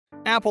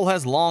Apple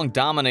has long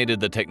dominated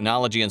the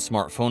technology and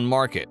smartphone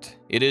market.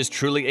 It is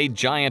truly a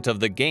giant of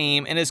the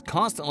game and is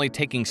constantly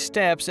taking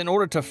steps in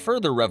order to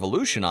further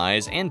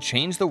revolutionize and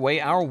change the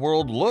way our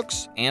world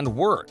looks and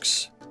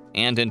works.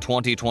 And in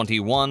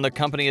 2021, the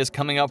company is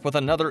coming up with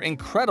another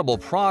incredible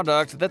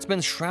product that's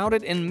been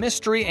shrouded in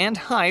mystery and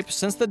hype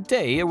since the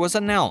day it was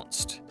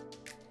announced.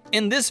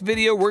 In this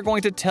video, we're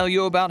going to tell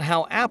you about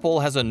how Apple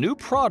has a new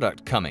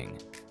product coming.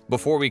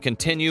 Before we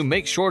continue,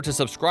 make sure to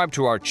subscribe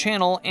to our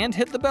channel and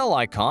hit the bell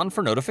icon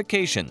for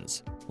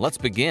notifications. Let's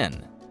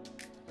begin.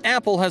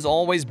 Apple has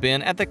always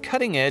been at the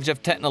cutting edge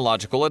of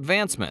technological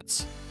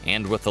advancements.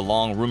 And with the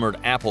long-rumored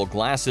Apple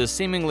glasses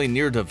seemingly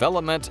near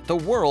development, the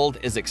world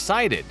is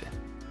excited.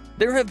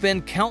 There have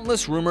been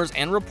countless rumors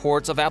and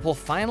reports of Apple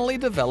finally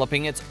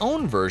developing its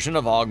own version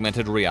of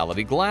augmented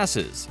reality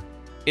glasses.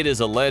 It is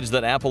alleged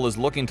that Apple is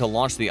looking to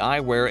launch the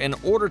eyewear in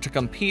order to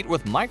compete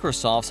with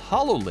Microsoft's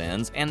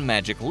HoloLens and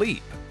Magic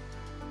Leap.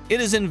 It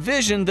is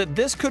envisioned that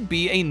this could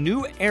be a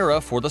new era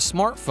for the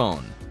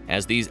smartphone,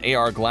 as these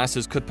AR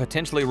glasses could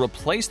potentially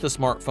replace the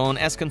smartphone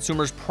as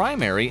consumers'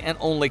 primary and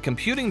only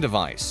computing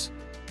device.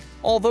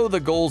 Although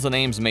the goals and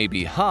aims may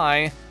be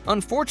high,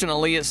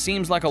 unfortunately it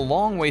seems like a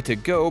long way to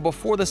go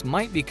before this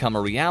might become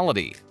a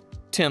reality.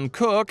 Tim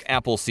Cook,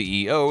 Apple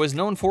CEO, is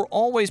known for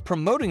always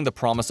promoting the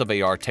promise of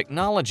AR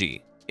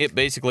technology. It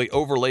basically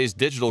overlays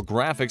digital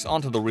graphics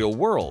onto the real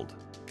world.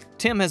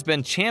 Tim has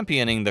been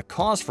championing the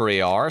cause for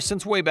AR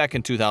since way back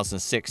in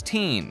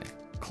 2016,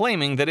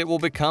 claiming that it will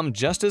become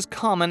just as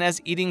common as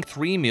eating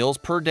 3 meals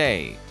per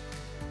day.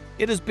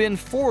 It has been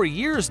 4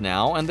 years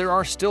now, and there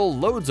are still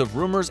loads of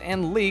rumors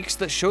and leaks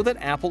that show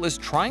that Apple is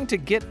trying to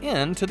get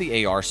into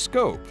the AR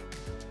scope.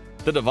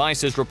 The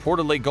device is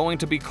reportedly going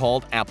to be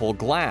called Apple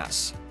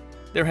Glass.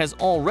 There has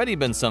already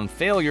been some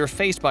failure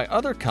faced by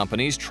other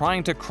companies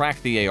trying to crack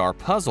the AR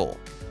puzzle.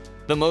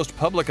 The most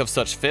public of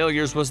such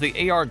failures was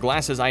the AR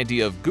glasses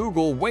idea of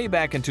Google way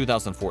back in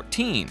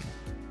 2014.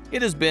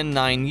 It has been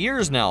 9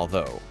 years now,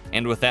 though,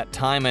 and with that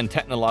time and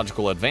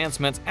technological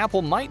advancements,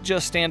 Apple might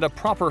just stand a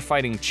proper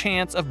fighting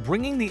chance of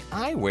bringing the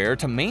eyewear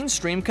to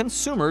mainstream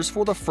consumers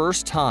for the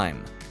first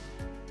time.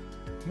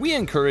 We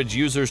encourage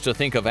users to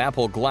think of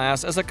Apple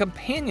Glass as a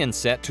companion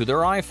set to their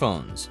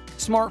iPhones.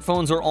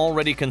 Smartphones are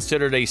already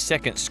considered a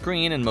second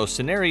screen in most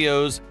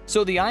scenarios,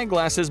 so the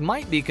eyeglasses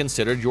might be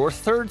considered your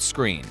third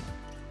screen.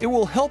 It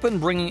will help in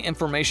bringing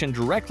information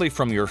directly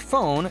from your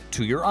phone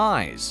to your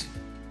eyes.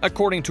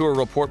 According to a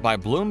report by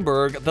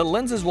Bloomberg, the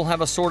lenses will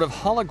have a sort of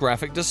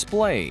holographic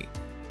display.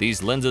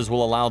 These lenses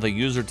will allow the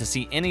user to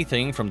see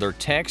anything from their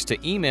text to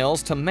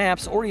emails to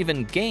maps or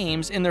even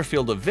games in their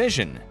field of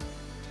vision.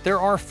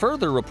 There are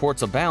further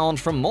reports abound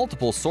from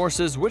multiple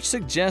sources which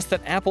suggest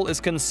that Apple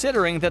is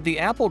considering that the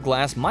Apple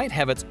Glass might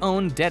have its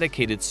own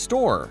dedicated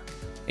store.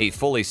 A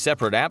fully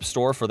separate app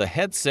store for the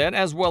headset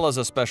as well as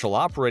a special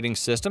operating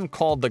system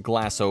called the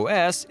Glass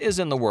OS is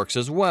in the works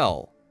as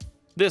well.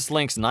 This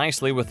links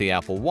nicely with the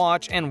Apple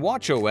Watch and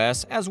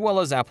watchOS as well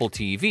as Apple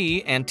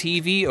TV and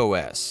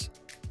tvOS.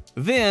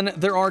 Then,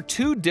 there are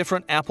 2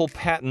 different Apple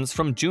patents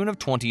from June of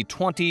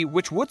 2020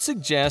 which would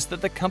suggest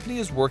that the company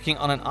is working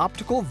on an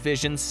optical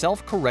vision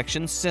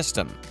self-correction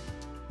system.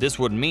 This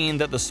would mean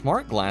that the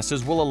smart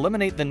glasses will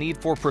eliminate the need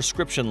for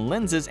prescription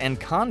lenses and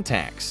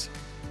contacts.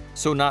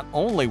 So not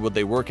only would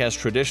they work as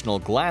traditional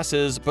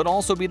glasses, but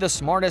also be the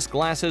smartest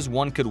glasses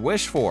one could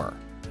wish for.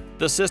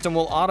 The system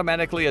will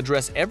automatically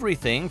address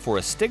everything for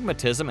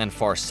astigmatism and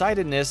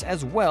farsightedness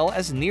as well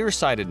as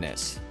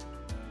nearsightedness.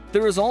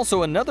 There is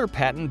also another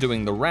patent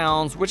doing the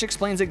rounds which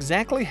explains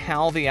exactly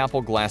how the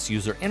Apple Glass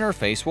user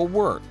interface will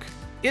work.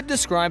 It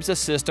describes a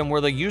system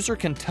where the user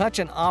can touch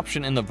an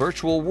option in the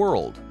virtual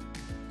world.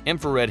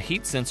 Infrared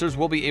heat sensors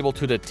will be able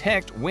to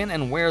detect when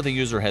and where the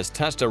user has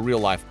touched a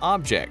real-life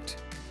object.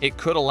 It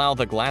could allow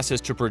the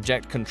glasses to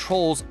project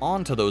controls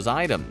onto those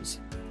items.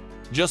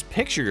 Just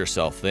picture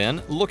yourself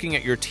then, looking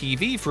at your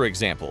TV for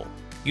example.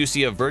 You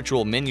see a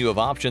virtual menu of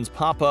options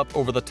pop up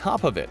over the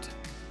top of it.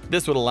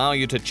 This would allow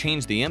you to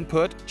change the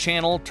input,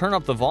 channel, turn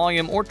up the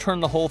volume, or turn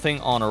the whole thing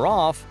on or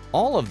off,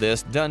 all of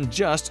this done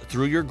just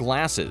through your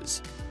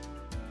glasses.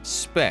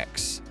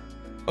 Specs.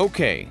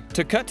 Okay,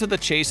 to cut to the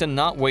chase and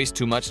not waste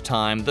too much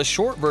time, the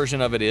short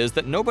version of it is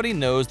that nobody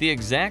knows the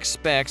exact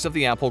specs of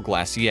the Apple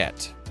Glass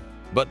yet.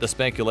 But the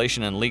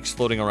speculation and leaks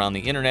floating around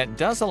the internet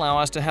does allow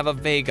us to have a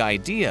vague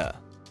idea.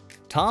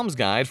 Tom's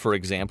Guide, for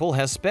example,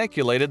 has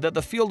speculated that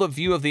the field of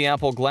view of the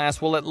Apple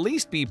Glass will at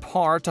least be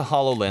par to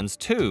HoloLens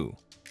 2.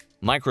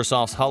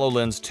 Microsoft's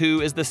HoloLens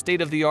 2 is the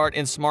state-of-the-art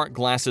in smart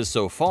glasses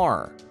so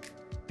far.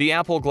 The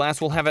Apple Glass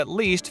will have at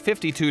least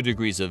 52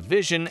 degrees of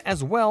vision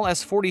as well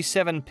as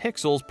 47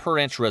 pixels per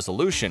inch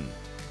resolution.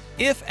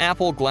 If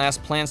Apple Glass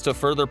plans to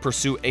further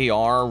pursue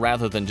AR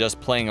rather than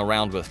just playing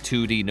around with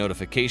 2D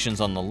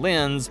notifications on the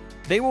lens,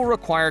 they will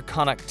require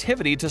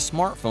connectivity to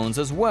smartphones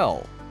as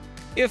well.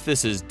 If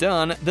this is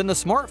done, then the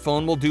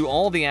smartphone will do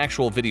all the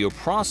actual video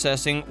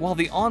processing while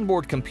the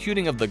onboard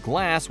computing of the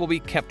glass will be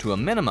kept to a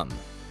minimum.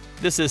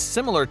 This is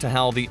similar to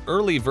how the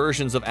early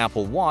versions of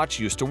Apple Watch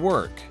used to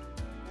work.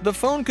 The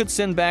phone could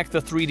send back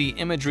the 3D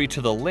imagery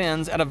to the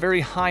lens at a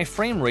very high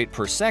frame rate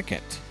per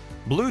second.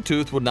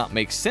 Bluetooth would not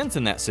make sense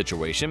in that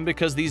situation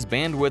because these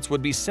bandwidths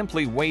would be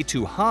simply way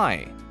too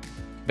high.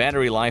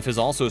 Battery life is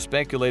also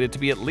speculated to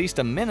be at least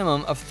a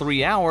minimum of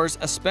 3 hours,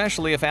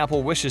 especially if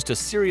Apple wishes to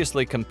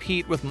seriously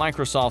compete with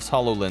Microsoft's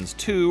HoloLens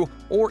 2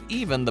 or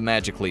even the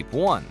Magic Leap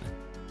 1.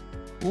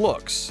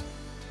 Looks.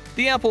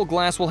 The Apple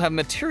Glass will have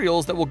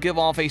materials that will give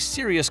off a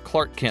serious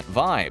Clark Kent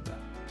vibe.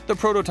 The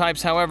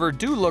prototypes, however,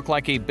 do look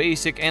like a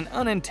basic and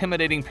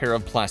unintimidating pair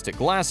of plastic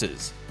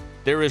glasses.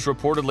 There is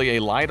reportedly a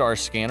LiDAR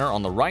scanner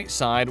on the right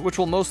side, which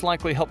will most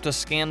likely help to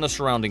scan the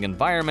surrounding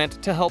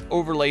environment to help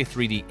overlay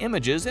 3D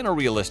images in a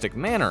realistic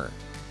manner.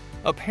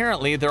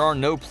 Apparently, there are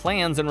no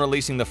plans in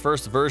releasing the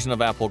first version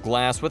of Apple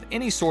Glass with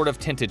any sort of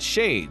tinted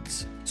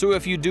shades, so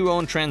if you do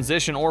own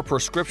transition or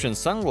prescription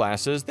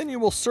sunglasses, then you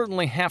will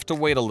certainly have to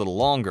wait a little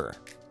longer.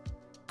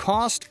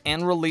 Cost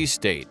and release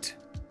date.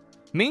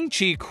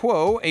 Ming-Chi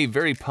Kuo, a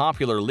very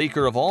popular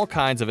leaker of all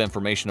kinds of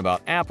information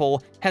about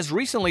Apple, has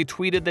recently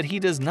tweeted that he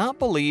does not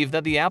believe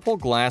that the Apple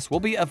Glass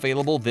will be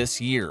available this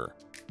year.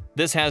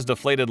 This has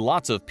deflated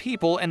lots of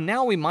people, and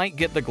now we might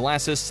get the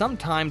glasses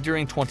sometime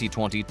during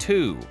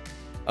 2022.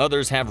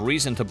 Others have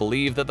reason to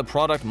believe that the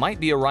product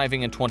might be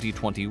arriving in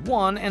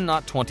 2021 and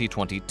not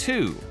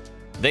 2022.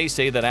 They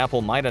say that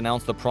Apple might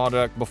announce the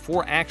product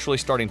before actually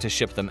starting to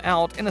ship them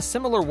out in a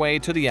similar way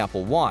to the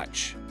Apple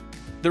Watch.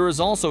 There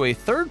is also a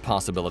third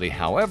possibility,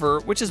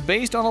 however, which is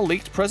based on a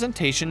leaked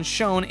presentation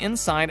shown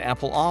inside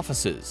Apple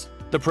offices.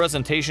 The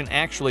presentation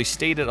actually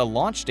stated a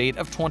launch date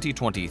of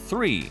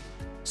 2023,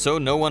 so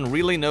no one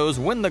really knows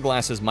when the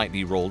glasses might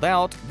be rolled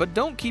out, but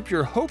don't keep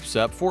your hopes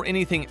up for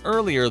anything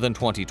earlier than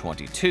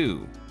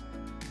 2022.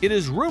 It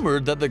is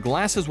rumored that the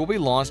glasses will be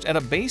launched at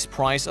a base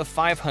price of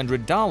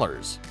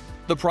 $500.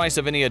 The price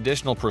of any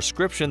additional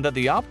prescription that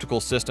the optical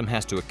system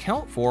has to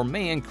account for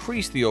may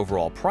increase the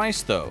overall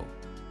price, though.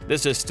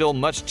 This is still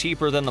much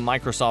cheaper than the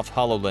Microsoft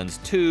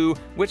HoloLens 2,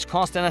 which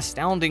cost an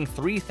astounding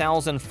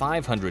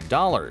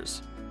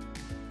 $3,500.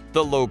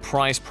 The low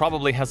price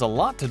probably has a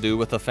lot to do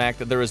with the fact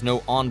that there is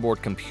no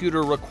onboard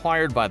computer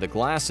required by the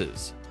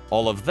glasses.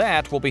 All of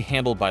that will be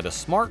handled by the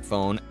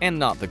smartphone and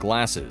not the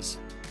glasses.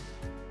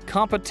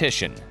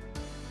 Competition.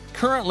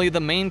 Currently, the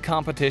main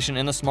competition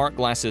in the smart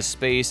glasses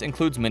space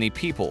includes many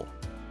people.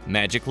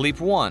 Magic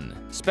Leap 1,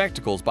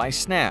 spectacles by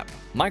Snap,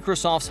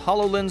 Microsoft's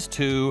HoloLens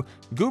 2,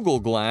 Google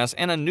Glass,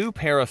 and a new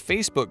pair of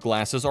Facebook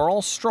glasses are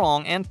all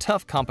strong and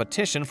tough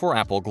competition for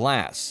Apple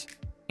Glass.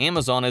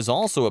 Amazon is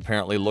also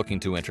apparently looking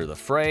to enter the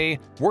fray,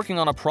 working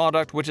on a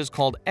product which is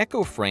called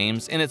Echo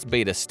Frames in its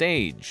beta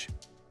stage.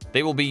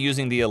 They will be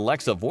using the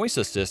Alexa voice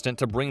assistant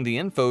to bring the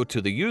info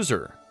to the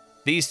user.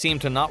 These seem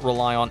to not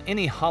rely on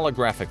any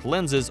holographic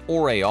lenses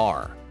or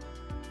AR.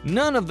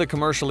 None of the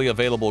commercially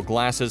available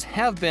glasses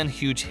have been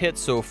huge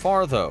hits so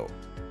far, though.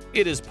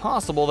 It is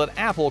possible that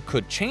Apple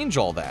could change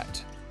all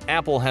that.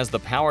 Apple has the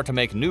power to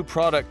make new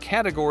product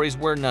categories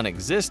where none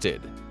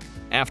existed.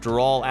 After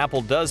all,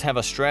 Apple does have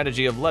a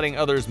strategy of letting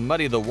others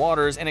muddy the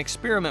waters and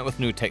experiment with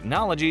new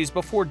technologies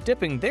before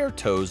dipping their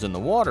toes in the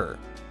water.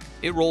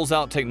 It rolls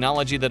out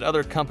technology that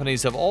other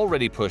companies have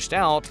already pushed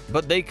out,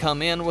 but they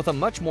come in with a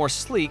much more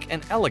sleek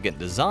and elegant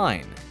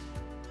design.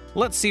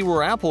 Let's see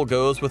where Apple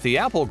goes with the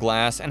Apple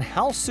Glass and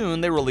how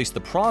soon they release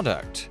the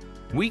product.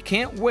 We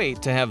can't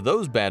wait to have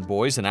those bad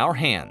boys in our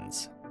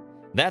hands.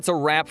 That's a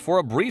wrap for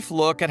a brief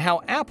look at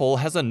how Apple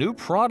has a new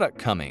product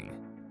coming.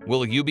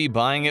 Will you be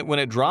buying it when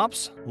it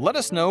drops? Let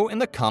us know in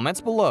the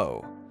comments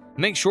below.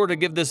 Make sure to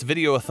give this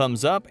video a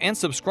thumbs up and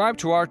subscribe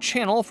to our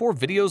channel for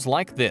videos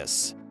like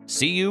this.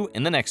 See you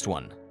in the next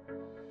one.